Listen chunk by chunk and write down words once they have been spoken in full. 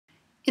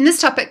In this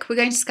topic, we're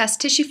going to discuss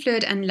tissue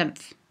fluid and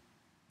lymph.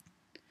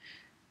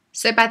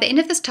 So by the end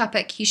of this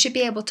topic, you should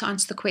be able to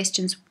answer the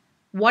questions: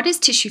 what is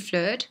tissue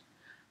fluid?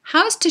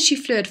 How is tissue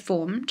fluid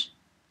formed?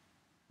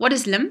 What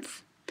is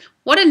lymph?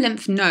 What are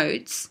lymph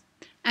nodes?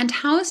 And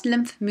how is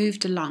lymph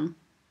moved along?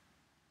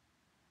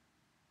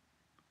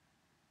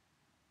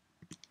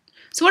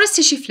 So what is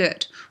tissue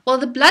fluid? Well,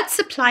 the blood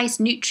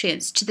supplies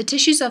nutrients to the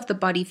tissues of the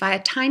body via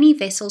tiny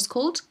vessels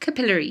called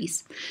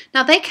capillaries.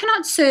 Now, they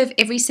cannot serve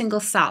every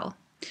single cell.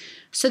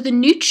 So the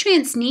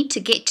nutrients need to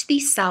get to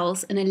these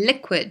cells in a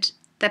liquid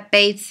that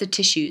bathes the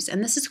tissues,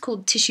 and this is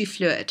called tissue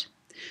fluid.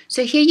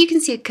 So here you can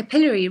see a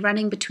capillary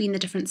running between the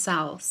different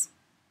cells.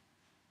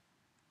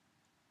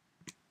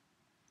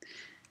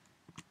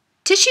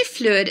 Tissue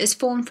fluid is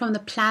formed from the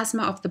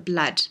plasma of the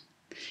blood.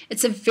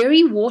 It's a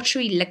very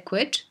watery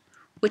liquid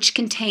which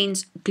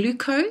contains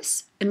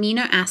glucose,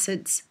 amino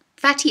acids,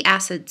 fatty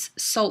acids,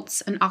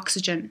 salts, and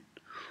oxygen,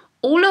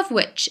 all of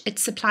which it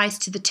supplies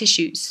to the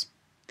tissues.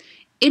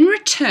 In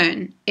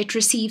return, it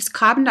receives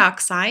carbon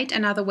dioxide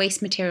and other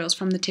waste materials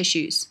from the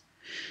tissues.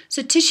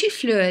 So tissue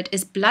fluid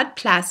is blood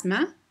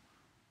plasma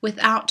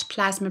without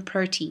plasma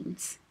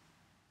proteins.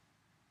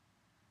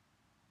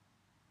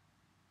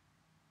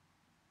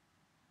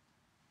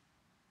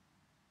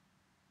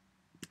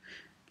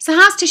 So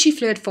how's tissue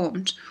fluid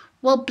formed?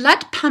 Well,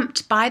 blood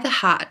pumped by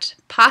the heart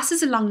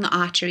passes along the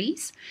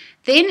arteries,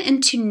 then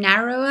into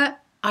narrower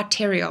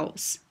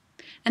arterioles,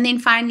 and then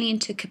finally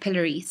into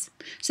capillaries.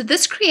 So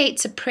this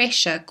creates a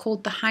pressure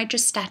called the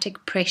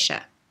hydrostatic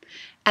pressure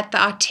at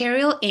the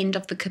arterial end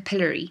of the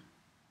capillary.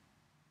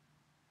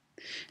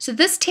 So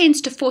this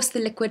tends to force the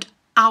liquid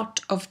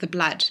out of the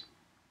blood.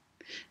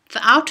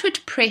 The outward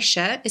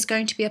pressure is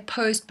going to be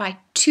opposed by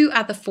two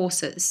other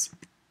forces.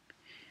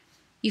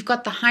 You've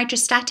got the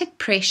hydrostatic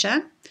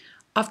pressure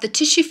of the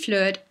tissue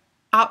fluid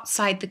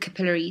outside the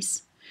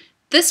capillaries.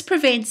 This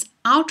prevents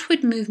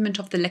outward movement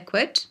of the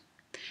liquid.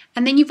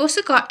 And then you've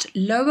also got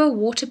lower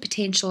water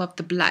potential of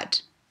the blood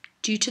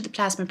due to the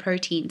plasma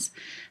proteins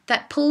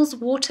that pulls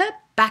water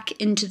back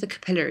into the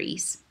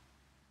capillaries.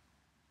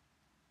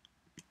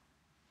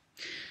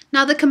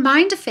 Now, the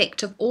combined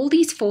effect of all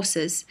these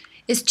forces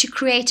is to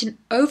create an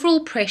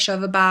overall pressure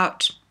of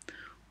about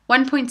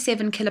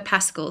 1.7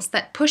 kilopascals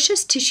that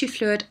pushes tissue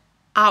fluid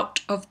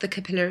out of the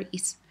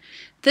capillaries.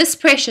 This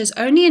pressure is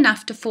only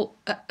enough to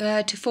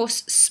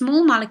force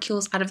small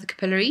molecules out of the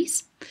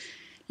capillaries,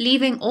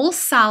 leaving all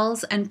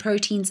cells and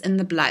proteins in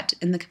the blood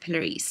in the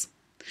capillaries.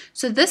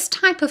 So this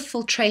type of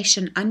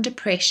filtration under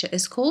pressure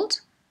is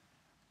called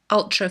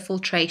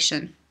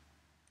ultrafiltration.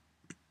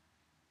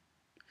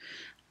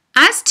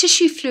 As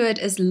tissue fluid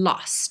is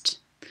lost,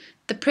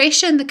 the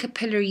pressure in the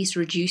capillaries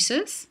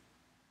reduces.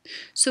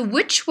 So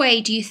which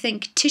way do you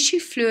think tissue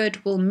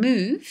fluid will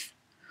move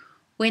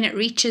when it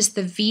reaches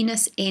the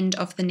venous end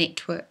of the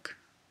network?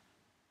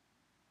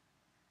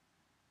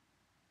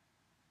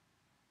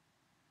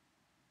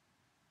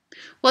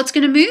 Well, it's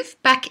going to move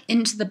back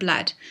into the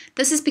blood.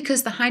 This is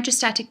because the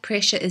hydrostatic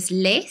pressure is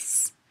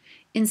less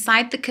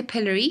inside the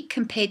capillary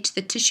compared to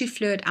the tissue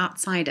fluid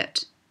outside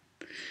it.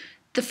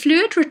 The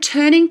fluid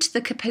returning to the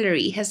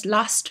capillary has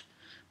lost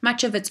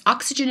much of its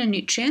oxygen and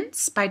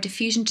nutrients by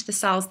diffusion to the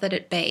cells that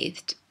it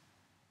bathed.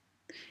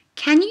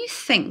 Can you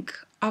think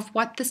of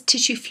what this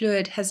tissue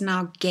fluid has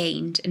now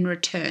gained in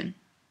return?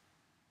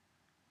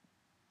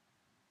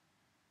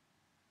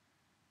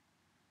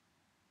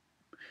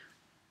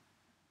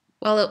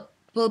 Well, it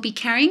will be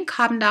carrying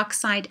carbon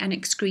dioxide and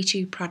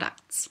excretory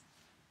products.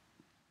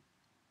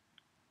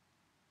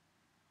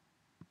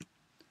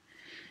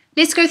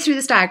 Let's go through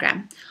this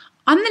diagram.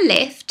 On the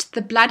left,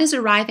 the blood is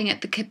arriving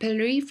at the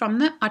capillary from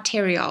the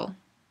arteriole.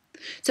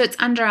 So it's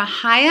under a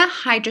higher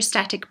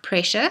hydrostatic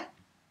pressure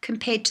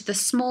compared to the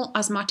small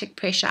osmotic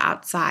pressure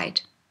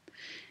outside.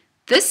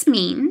 This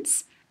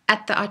means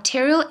at the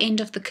arterial end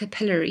of the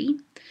capillary,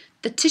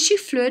 the tissue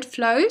fluid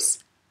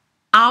flows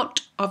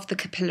out of the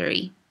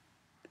capillary.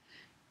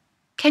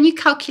 Can you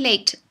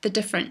calculate the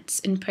difference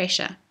in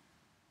pressure?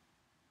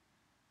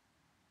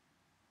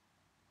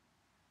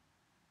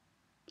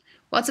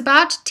 Well, it's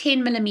about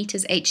 10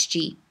 millimeters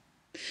Hg.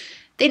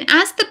 Then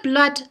as the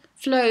blood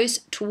flows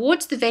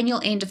towards the venial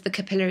end of the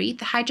capillary,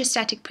 the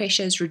hydrostatic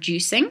pressure is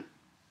reducing.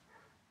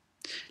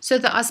 So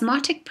the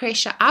osmotic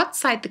pressure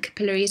outside the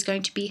capillary is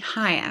going to be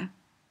higher.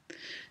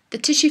 The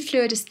tissue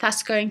fluid is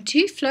thus going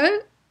to flow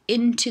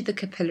into the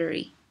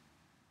capillary.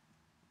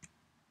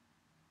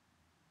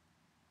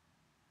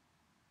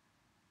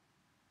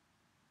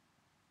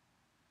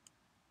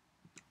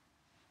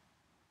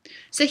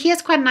 So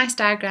here's quite a nice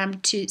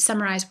diagram to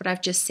summarize what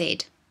I've just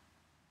said.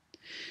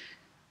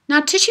 Now,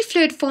 tissue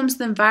fluid forms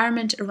the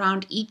environment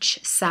around each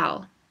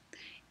cell.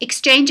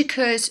 Exchange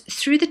occurs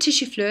through the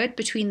tissue fluid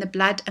between the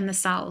blood and the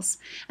cells,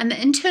 and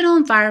the internal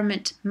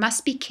environment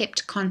must be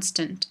kept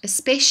constant,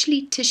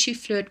 especially tissue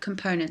fluid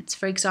components,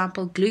 for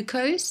example,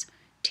 glucose,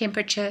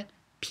 temperature,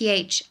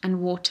 pH,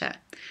 and water.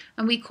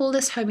 And we call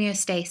this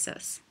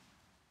homeostasis.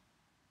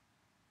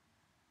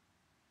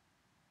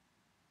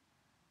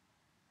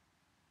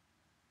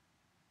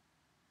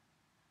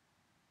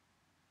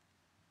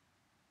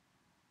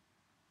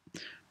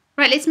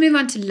 Right, let's move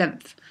on to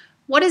lymph.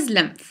 What is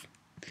lymph?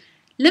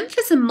 Lymph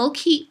is a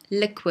milky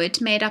liquid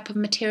made up of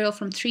material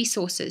from three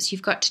sources.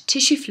 You've got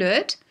tissue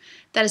fluid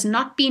that has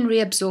not been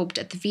reabsorbed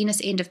at the venous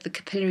end of the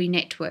capillary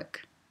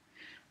network,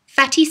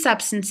 fatty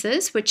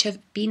substances which have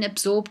been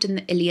absorbed in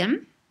the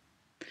ileum,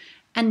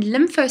 and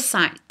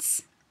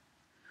lymphocytes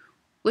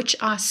which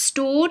are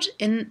stored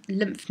in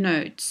lymph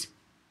nodes.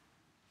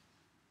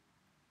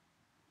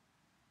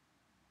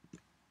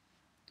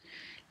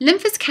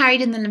 Lymph is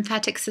carried in the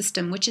lymphatic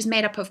system, which is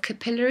made up of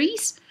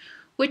capillaries,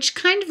 which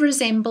kind of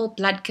resemble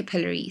blood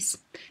capillaries.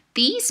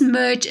 These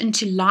merge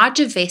into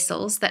larger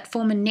vessels that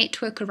form a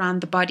network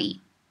around the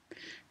body.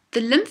 The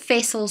lymph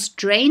vessels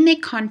drain their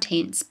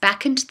contents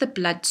back into the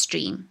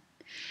bloodstream,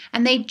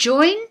 and they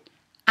join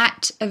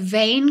at a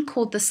vein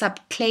called the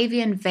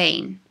subclavian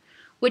vein,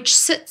 which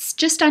sits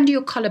just under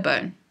your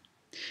collarbone.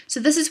 So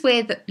this is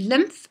where the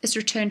lymph is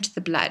returned to the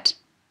blood.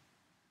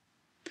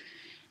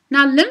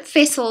 Now, lymph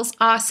vessels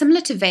are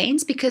similar to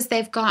veins because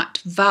they've got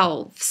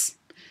valves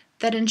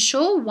that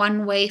ensure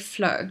one-way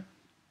flow.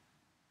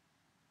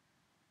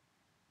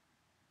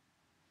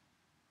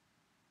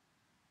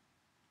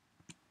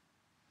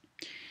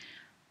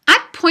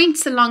 At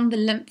points along the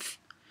lymph,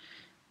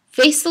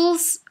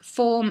 vessels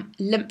form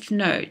lymph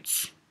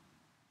nodes.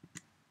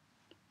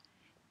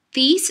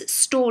 These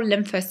store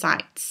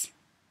lymphocytes.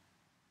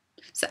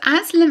 So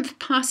as lymph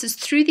passes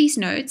through these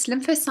nodes,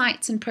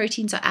 lymphocytes and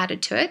proteins are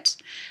added to it,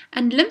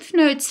 and lymph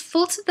nodes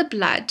filter the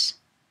blood,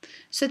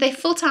 so they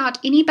filter out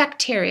any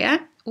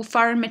bacteria or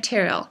foreign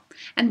material,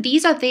 and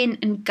these are then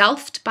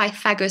engulfed by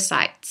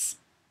phagocytes.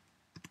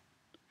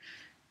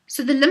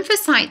 So the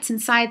lymphocytes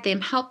inside them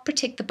help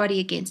protect the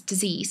body against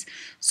disease.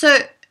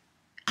 So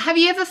have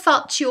you ever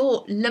felt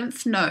your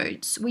lymph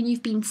nodes when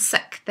you've been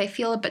sick? They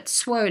feel a bit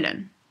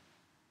swollen.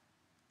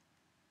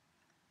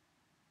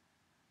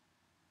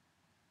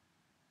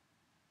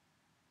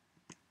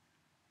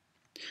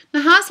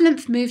 Now, how's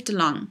lymph moved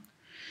along?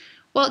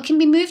 Well, it can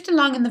be moved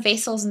along in the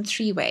vessels in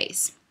three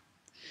ways.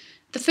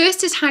 The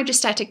first is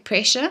hydrostatic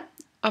pressure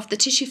of the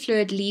tissue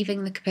fluid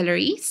leaving the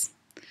capillaries.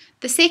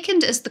 The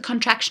second is the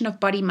contraction of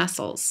body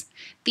muscles.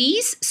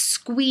 These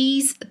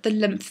squeeze the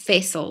lymph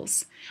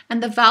vessels,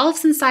 and the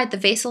valves inside the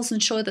vessels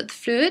ensure that the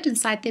fluid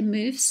inside them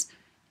moves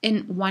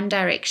in one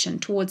direction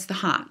towards the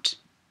heart.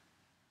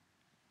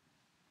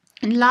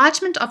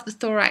 Enlargement of the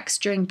thorax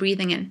during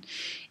breathing in.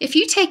 If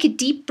you take a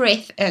deep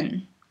breath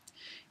in,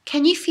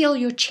 can you feel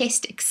your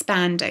chest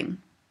expanding?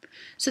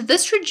 So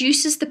this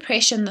reduces the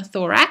pressure in the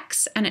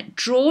thorax and it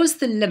draws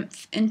the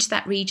lymph into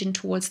that region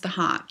towards the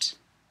heart.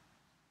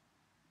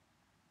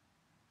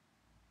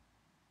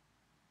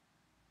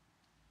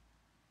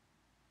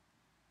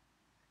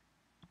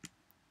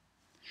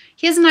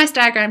 Here's a nice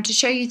diagram to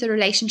show you the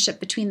relationship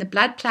between the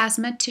blood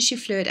plasma, tissue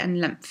fluid,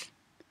 and lymph.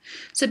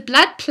 So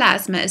blood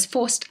plasma is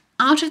forced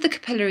out of the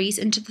capillaries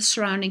into the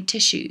surrounding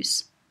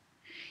tissues.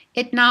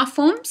 It now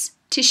forms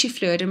tissue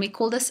fluid, and we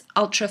call this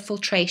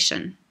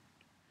ultrafiltration.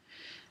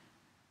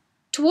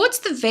 Towards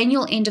the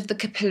venial end of the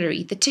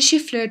capillary, the tissue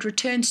fluid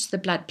returns to the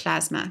blood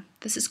plasma.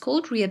 This is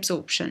called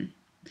reabsorption.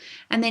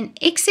 And then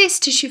excess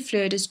tissue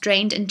fluid is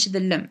drained into the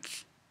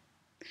lymph,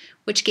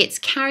 which gets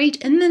carried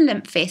in the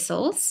lymph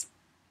vessels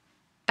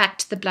back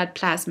to the blood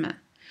plasma.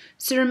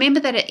 So remember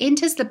that it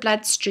enters the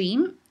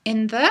bloodstream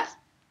in the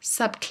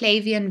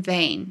subclavian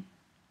vein.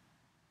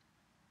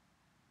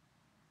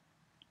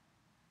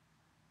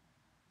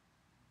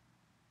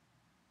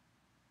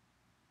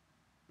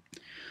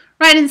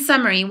 Right, in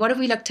summary, what have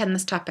we looked at in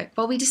this topic?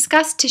 Well, we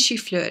discussed tissue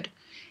fluid.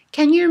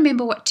 Can you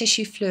remember what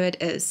tissue fluid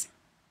is?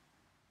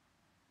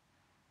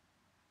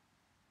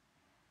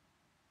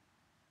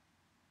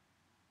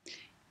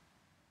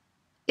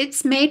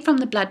 It's made from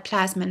the blood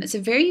plasma, and it's a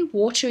very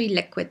watery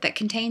liquid that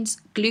contains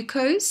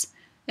glucose,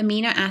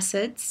 amino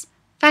acids,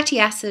 fatty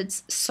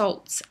acids,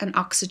 salts, and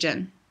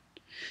oxygen.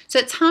 So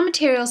it's how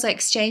materials are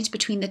exchanged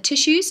between the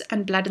tissues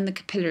and blood in the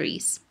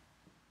capillaries.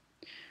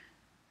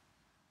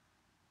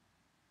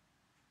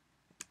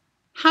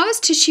 How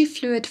is tissue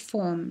fluid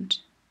formed?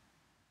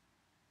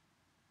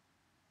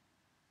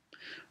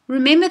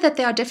 Remember that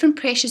there are different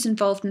pressures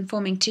involved in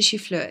forming tissue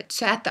fluid.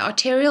 So at the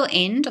arterial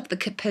end of the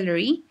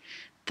capillary,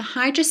 the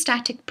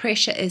hydrostatic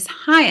pressure is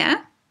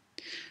higher,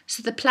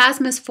 so the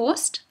plasma is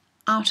forced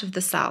out of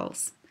the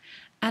cells.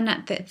 And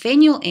at the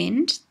venial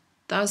end,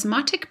 the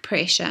osmotic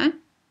pressure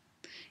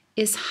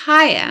is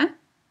higher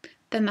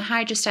than the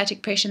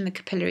hydrostatic pressure in the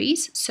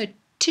capillaries, so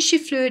tissue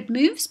fluid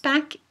moves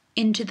back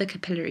into the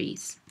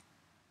capillaries.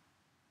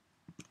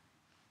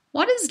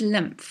 What is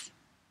lymph?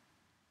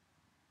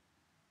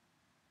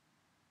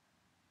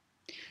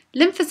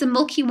 Lymph is a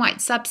milky white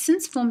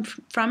substance formed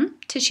from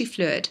tissue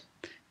fluid,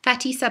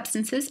 fatty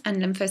substances, and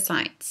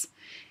lymphocytes.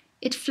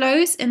 It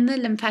flows in the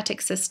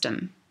lymphatic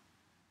system.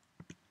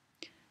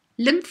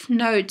 Lymph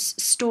nodes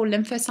store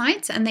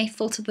lymphocytes and they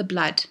filter the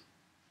blood.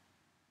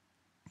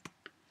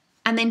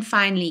 And then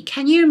finally,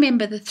 can you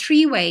remember the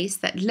three ways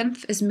that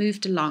lymph is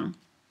moved along?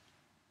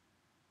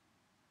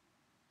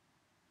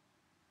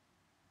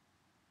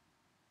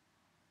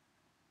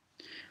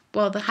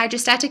 Well, the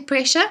hydrostatic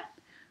pressure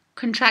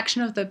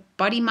contraction of the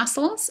body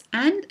muscles,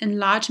 and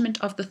enlargement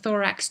of the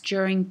thorax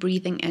during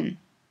breathing in.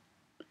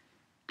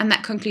 And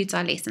that concludes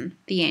our lesson.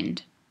 The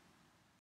end.